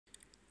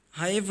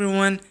Hi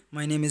everyone,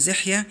 my name is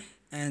Yahya,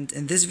 and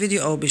in this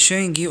video I'll be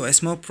showing you a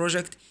small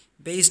project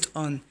based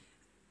on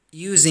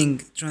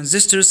using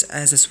transistors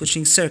as a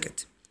switching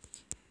circuit.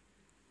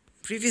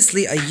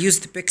 Previously I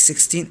used the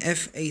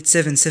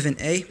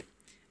PIC16F84A-by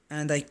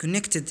and I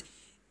connected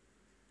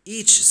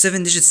each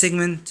 7-digit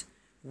segment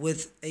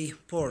with a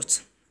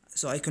port.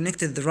 So I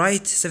connected the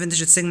right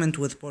 7-digit segment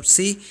with port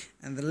C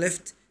and the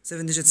left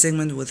 7-digit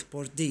segment with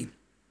port D.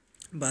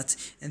 But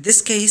in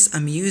this case,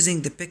 I'm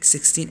using the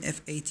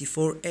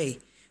PIC16F84A,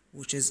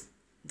 which is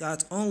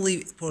got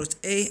only port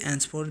A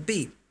and port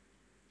B.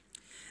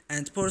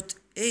 And port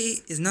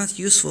A is not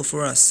useful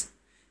for us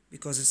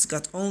because it's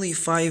got only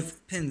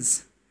 5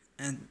 pins.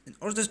 And in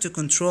order to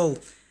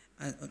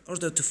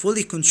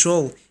fully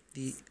control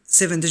the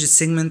 7-digit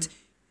segment,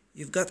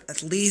 you've got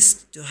at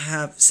least to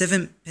have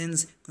 7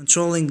 pins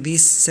controlling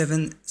these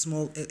 7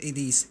 small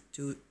LEDs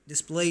to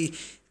display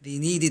the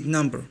needed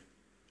number.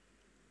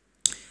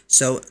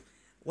 So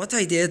what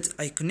I did,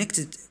 I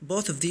connected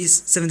both of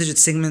these 7-digit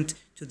segments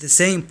to the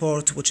same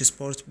port, which is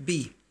port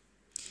B.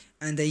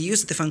 And I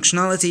used the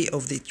functionality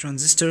of the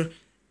transistor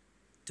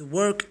to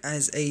work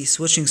as a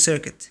switching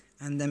circuit.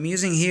 And I'm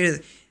using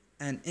here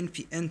an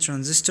NPN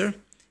transistor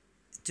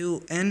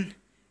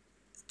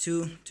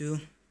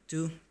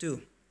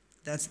 2N2222.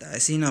 That's the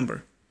IC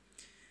number.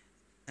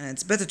 And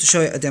it's better to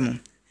show you a demo.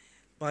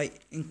 By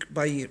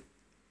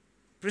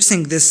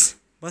pressing this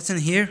button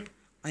here,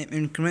 I'm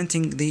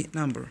incrementing the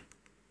number,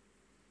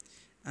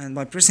 and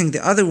by pressing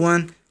the other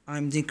one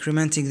I'm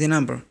decrementing the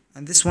number,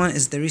 and this one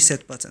is the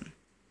reset button.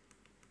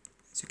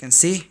 As you can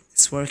see,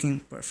 it's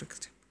working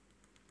perfect.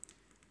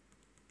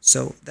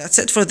 So that's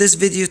it for this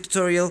video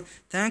tutorial.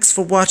 Thanks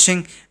for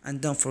watching,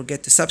 and don't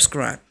forget to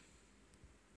subscribe.